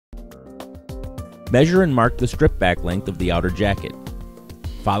Measure and mark the strip back length of the outer jacket.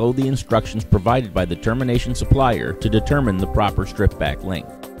 Follow the instructions provided by the termination supplier to determine the proper strip back length.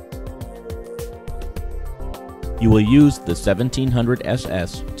 You will use the 1700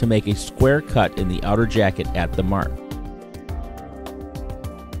 SS to make a square cut in the outer jacket at the mark.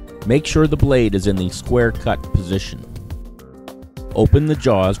 Make sure the blade is in the square cut position. Open the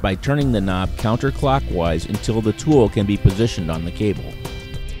jaws by turning the knob counterclockwise until the tool can be positioned on the cable.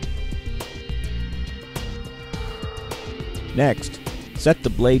 Next, set the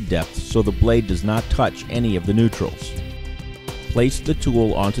blade depth so the blade does not touch any of the neutrals. Place the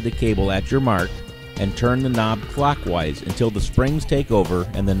tool onto the cable at your mark and turn the knob clockwise until the springs take over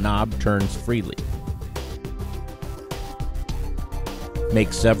and the knob turns freely.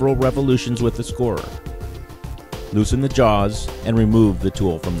 Make several revolutions with the scorer. Loosen the jaws and remove the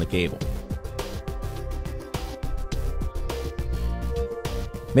tool from the cable.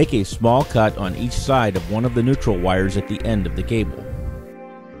 Make a small cut on each side of one of the neutral wires at the end of the cable.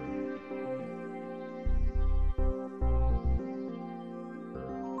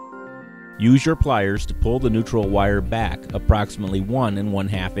 Use your pliers to pull the neutral wire back approximately 1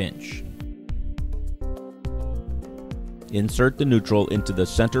 1/2 inch. Insert the neutral into the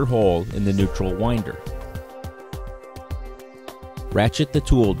center hole in the neutral winder. Ratchet the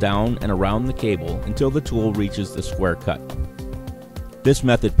tool down and around the cable until the tool reaches the square cut. This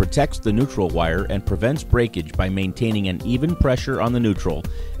method protects the neutral wire and prevents breakage by maintaining an even pressure on the neutral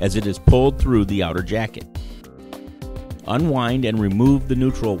as it is pulled through the outer jacket. Unwind and remove the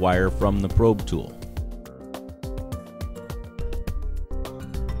neutral wire from the probe tool.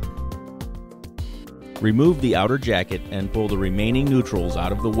 Remove the outer jacket and pull the remaining neutrals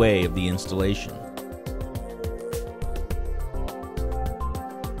out of the way of the installation.